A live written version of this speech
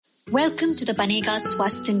Welcome to the Banega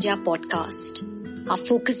Swasth India podcast. Our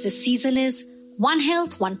focus this season is One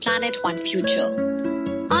Health, One Planet, One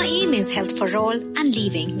Future. Our aim is health for all and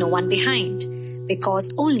leaving no one behind,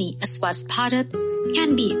 because only a Swasth Bharat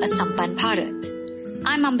can be a Sampann Bharat.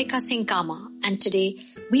 I'm Ambika Singh Kama, and today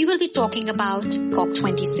we will be talking about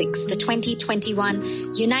COP26, the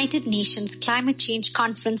 2021 United Nations Climate Change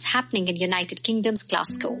Conference happening in United Kingdom's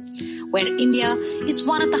Glasgow, where India is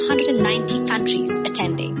one of the 190 countries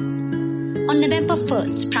attending. On November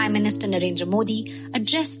 1st, Prime Minister Narendra Modi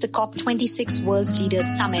addressed the COP26 World Leaders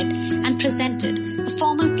Summit and presented a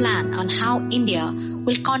formal plan on how India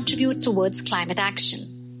will contribute towards climate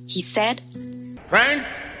action. He said, Friends,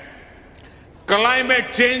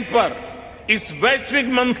 climate change पर इस वैश्विक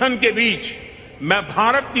मंथन के बीच मैं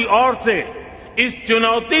भारत की ओर से इस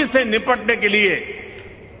चुनौती से निपटने के लिए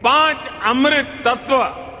 5 अमृत तत्व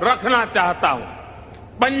रखना चाहता हूं,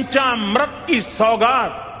 पंचामृत की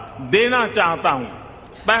सौगात देना चाहता हूं।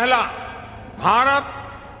 पहला, भारत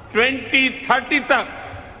 2030 तक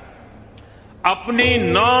अपनी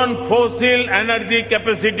नॉन फोसिल एनर्जी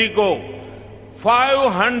कैपेसिटी को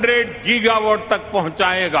 500 गीगावाट तक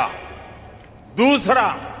पहुंचाएगा। दूसरा,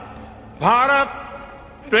 भारत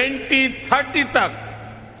 2030 तक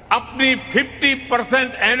अपनी 50%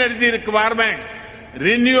 एनर्जी रिक्वायरमेंट्स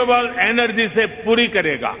रिन्यूएबल एनर्जी से पूरी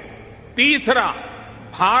करेगा। तीसरा,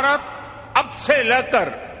 भारत अब से लेकर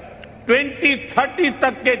 2030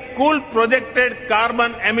 तक के कुल प्रोजेक्टेड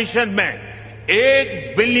कार्बन एमिशन में 1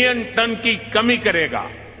 बिलियन टन की कमी करेगा।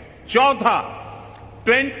 चौथा,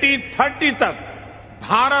 2030 तक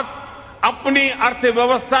भारत अपनी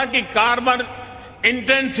अर्थव्यवस्था की कार्बन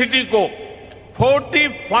इंटेंसिटी को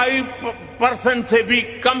 45% से भी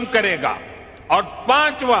कम करेगा। और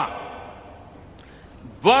पांचवा,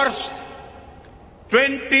 वर्ष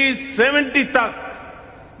 2070 तक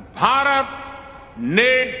भारत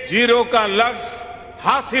नेट जीरो का लक्ष्य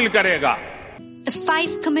हासिल करेगा। The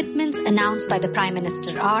 5 commitments announced by the Prime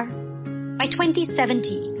Minister are: by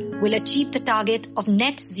 2070, we'll achieve the target of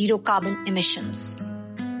net zero carbon emissions.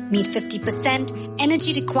 Meet 50%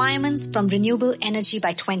 energy requirements from renewable energy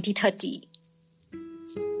by 2030.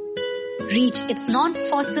 Reach its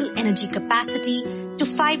non-fossil energy capacity to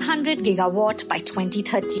 500 gigawatt by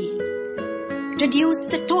 2030. Reduce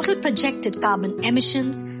the total projected carbon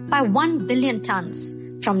emissions by 1 billion tons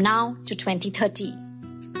from now to 2030.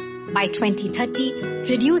 By 2030,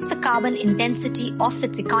 reduce the carbon intensity of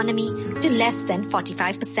its economy to less than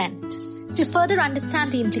 45%. To further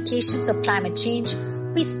understand the implications of climate change,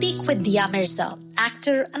 we speak with Dia Mirza,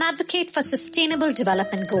 actor and advocate for sustainable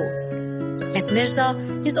development goals. Ms. Mirza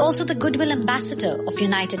is also the Goodwill Ambassador of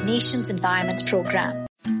United Nations Environment Programme.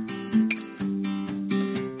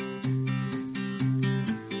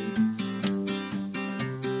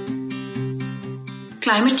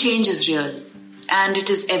 Climate change is real, and it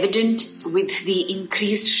is evident with the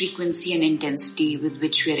increased frequency and intensity with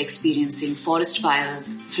which we are experiencing forest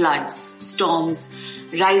fires, floods, storms,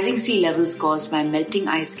 rising sea levels caused by melting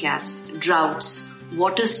ice caps, droughts,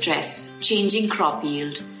 water stress, changing crop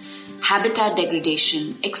yield, habitat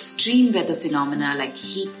degradation, extreme weather phenomena like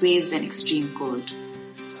heat waves and extreme cold.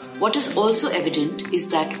 What is also evident is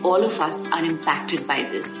that all of us are impacted by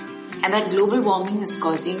this, and that global warming is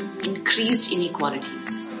causing increased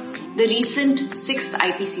inequalities. The recent 6th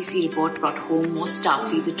IPCC report brought home most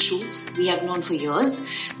starkly the truth we have known for years,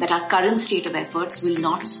 that our current state of efforts will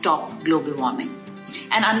not stop global warming.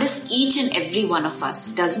 And unless each and every one of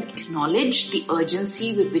us doesn't acknowledge the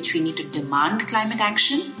urgency with which we need to demand climate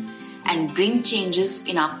action and bring changes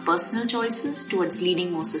in our personal choices towards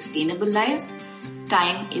leading more sustainable lives,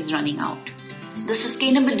 time is running out. The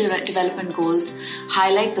Sustainable Development Goals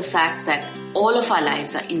highlight the fact that all of our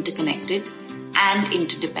lives are interconnected and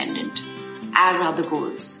interdependent, as are the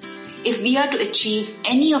goals. If we are to achieve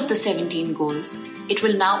any of the 17 goals, it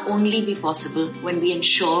will now only be possible when we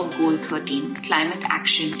ensure Goal 13, climate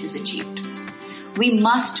action, is achieved. We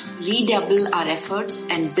must redouble our efforts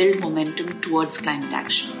and build momentum towards climate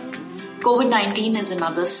action. COVID-19 is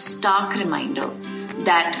another stark reminder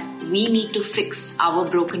that we need to fix our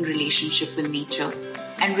broken relationship with nature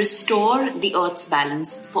and restore the Earth's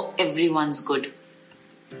balance for everyone's good.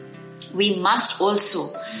 We must also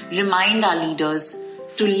remind our leaders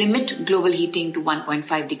to limit global heating to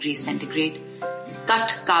 1.5 degrees centigrade,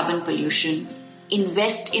 cut carbon pollution,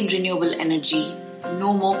 invest in renewable energy,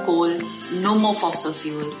 no more coal, no more fossil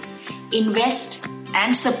fuel, invest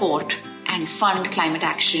and support and fund climate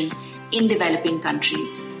action in developing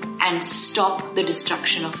countries, and stop the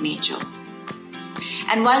destruction of nature.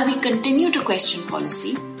 And while we continue to question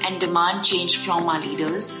policy and demand change from our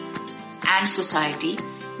leaders and society,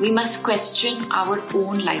 we must question our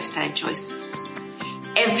own lifestyle choices.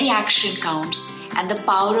 Every action counts, and the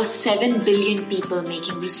power of 7 billion people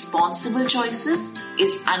making responsible choices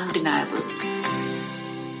is undeniable.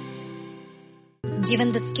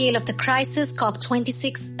 Given the scale of the crisis,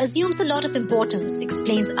 COP26 assumes a lot of importance,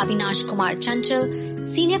 explains Avinash Kumar Chanchal,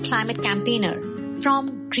 Senior Climate Campaigner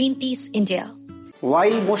from Greenpeace India.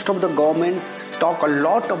 While most of the governments talk a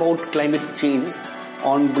lot about climate change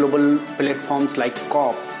on global platforms like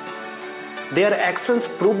COP, their actions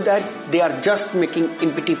prove that they are just making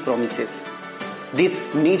empty promises.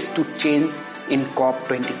 This needs to change in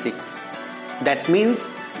COP26. That means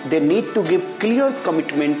they need to give clear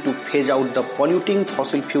commitment to phase out the polluting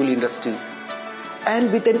fossil fuel industries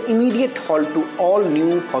and with an immediate halt to all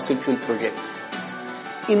new fossil fuel projects.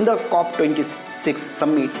 In the COP26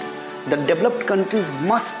 summit, the developed countries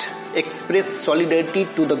must express solidarity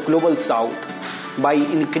to the global south by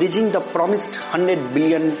increasing the promised $100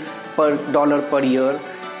 billion per year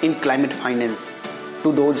in climate finance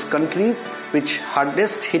to those countries which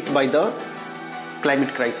hardest hit by the climate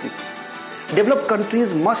crisis. Developed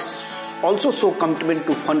countries must also show commitment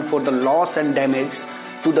to fund for the loss and damage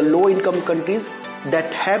to the low-income countries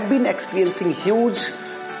that have been experiencing huge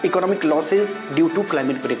economic losses due to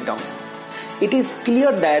climate breakdown. It is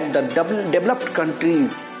clear that the developed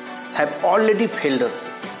countries have already failed us.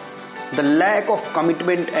 The lack of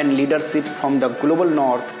commitment and leadership from the global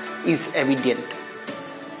north is evident.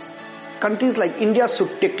 Countries like India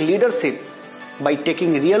should take leadership by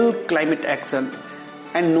taking real climate action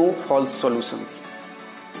and no false solutions.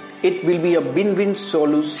 It will be a win-win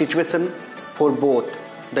situation for both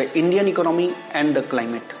the Indian economy and the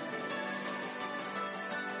climate.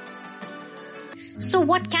 So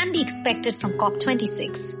what can be expected from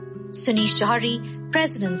COP26? Sunish Johari,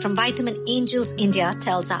 President from Vitamin Angels India,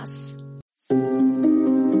 tells us.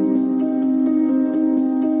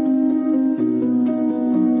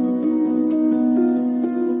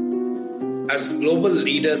 As global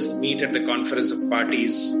leaders meet at the Conference of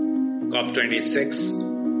Parties, COP26,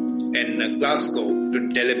 in Glasgow to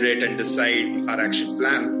deliberate and decide our action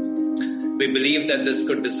plan, we believe that this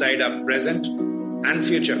could decide our present and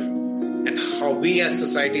future and how we as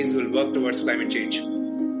societies will work towards climate change.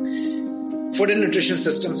 Food and nutrition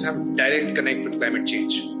systems have direct connect with climate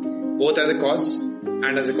change, both as a cause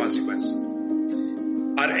and as a consequence.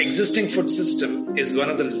 Our existing food system is one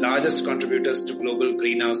of the largest contributors to global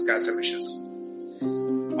greenhouse gas emissions.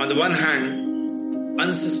 On the one hand,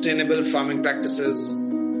 unsustainable farming practices,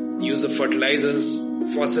 use of fertilizers,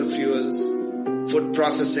 fossil fuels, food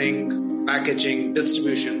processing, packaging,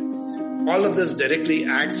 distribution, all of this directly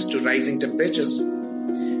adds to rising temperatures.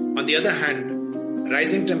 On the other hand,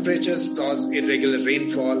 rising temperatures cause irregular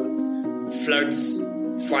rainfall, floods,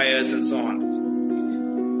 fires, and so on.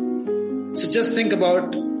 So just think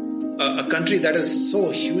about a country that is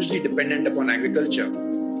so hugely dependent upon agriculture.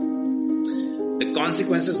 The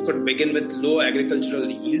consequences could begin with low agricultural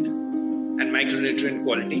yield and micronutrient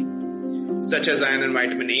quality, such as iron and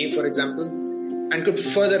vitamin A, for example, and could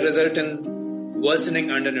further result in worsening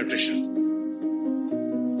undernutrition.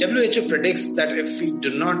 WHO predicts that if we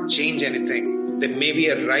do not change anything, there may be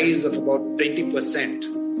a rise of about 20%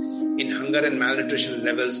 in hunger and malnutrition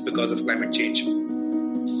levels because of climate change.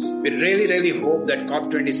 We really hope that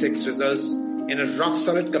COP26 results in a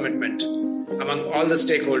rock-solid commitment among all the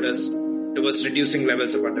stakeholders towards reducing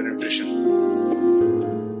levels of undernutrition.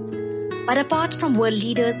 But apart from world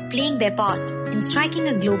leaders playing their part in striking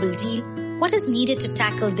a global deal, what is needed to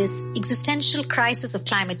tackle this existential crisis of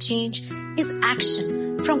climate change is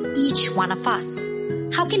action from each one of us.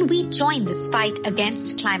 How can we join this fight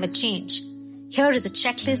against climate change? Here is a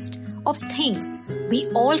checklist of things we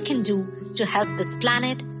all can do to help this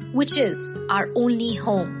planet, which is our only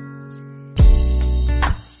home.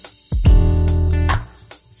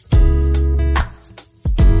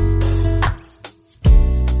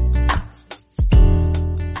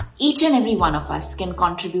 Each and every one of us can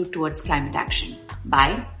contribute towards climate action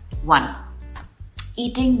by 1.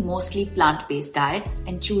 Eating mostly plant-based diets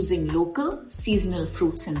and choosing local, seasonal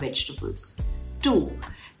fruits and vegetables. 2.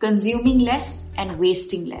 Consuming less and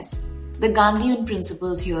wasting less. The Gandhian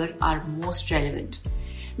principles here are most relevant.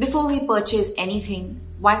 Before we purchase anything,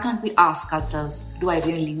 why can't we ask ourselves, do I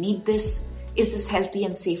really need this? Is this healthy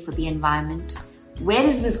and safe for the environment? Where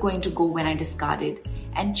is this going to go when I discard it?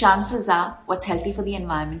 And chances are, what's healthy for the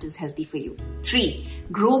environment is healthy for you. 3.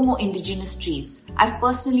 Grow more indigenous trees. I've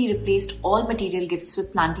personally replaced all material gifts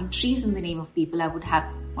with planting trees in the name of people I would have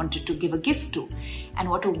wanted to give a gift to. And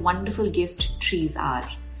what a wonderful gift trees are.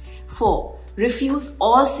 4. Refuse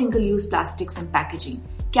all single-use plastics and packaging.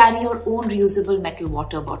 Carry your own reusable metal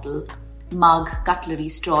water bottle. mug, cutlery,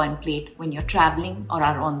 straw and plate when you're traveling or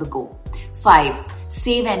are on the go. 5.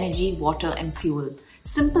 Save energy, water and fuel.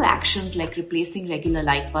 Simple actions like replacing regular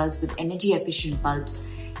light bulbs with energy efficient bulbs,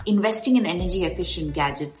 investing in energy efficient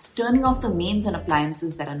gadgets, turning off the mains on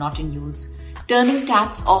appliances that are not in use, turning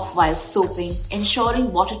taps off while soaping,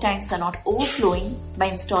 ensuring water tanks are not overflowing by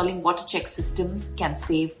installing water check systems can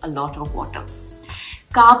save a lot of water.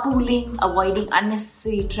 Carpooling, avoiding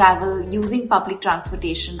unnecessary travel, using public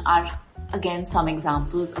transportation are again some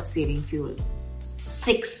examples of saving fuel.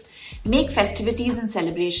 6. Make festivities and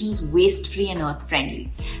celebrations waste-free and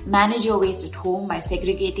earth-friendly. Manage your waste at home by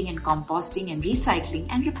segregating and composting and recycling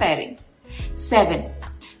and repairing. 7.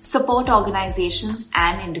 Support organizations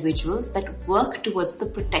and individuals that work towards the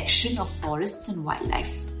protection of forests and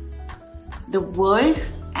wildlife. The world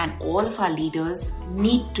and all of our leaders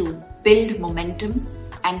need to build momentum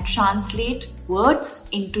and translate words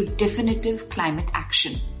into definitive climate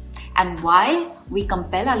action. And while we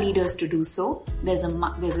compel our leaders to do so, there's a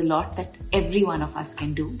lot that every one of us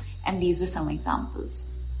can do. And these were some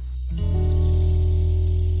examples.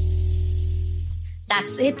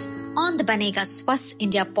 That's it on the Banega Swasth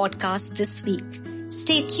India podcast this week.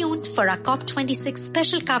 Stay tuned for our COP26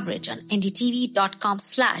 special coverage on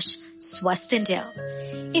ndtv.com/SwasthIndia.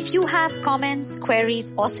 If you have comments,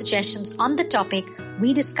 queries or suggestions on the topic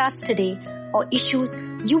we discussed today or issues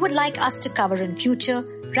you would like us to cover in future,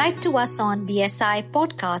 write to us on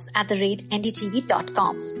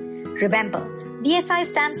bsipodcast@ndtv.com. Remember, BSI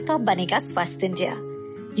stands for Banega Swasth India.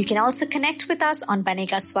 You can also connect with us on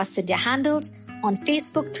Banega Swasth India handles on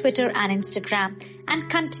Facebook, Twitter and Instagram and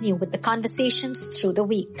continue with the conversations through the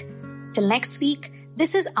week. Till next week,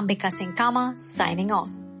 this is Ambika Singh Kama signing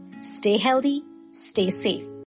off. Stay healthy, stay safe.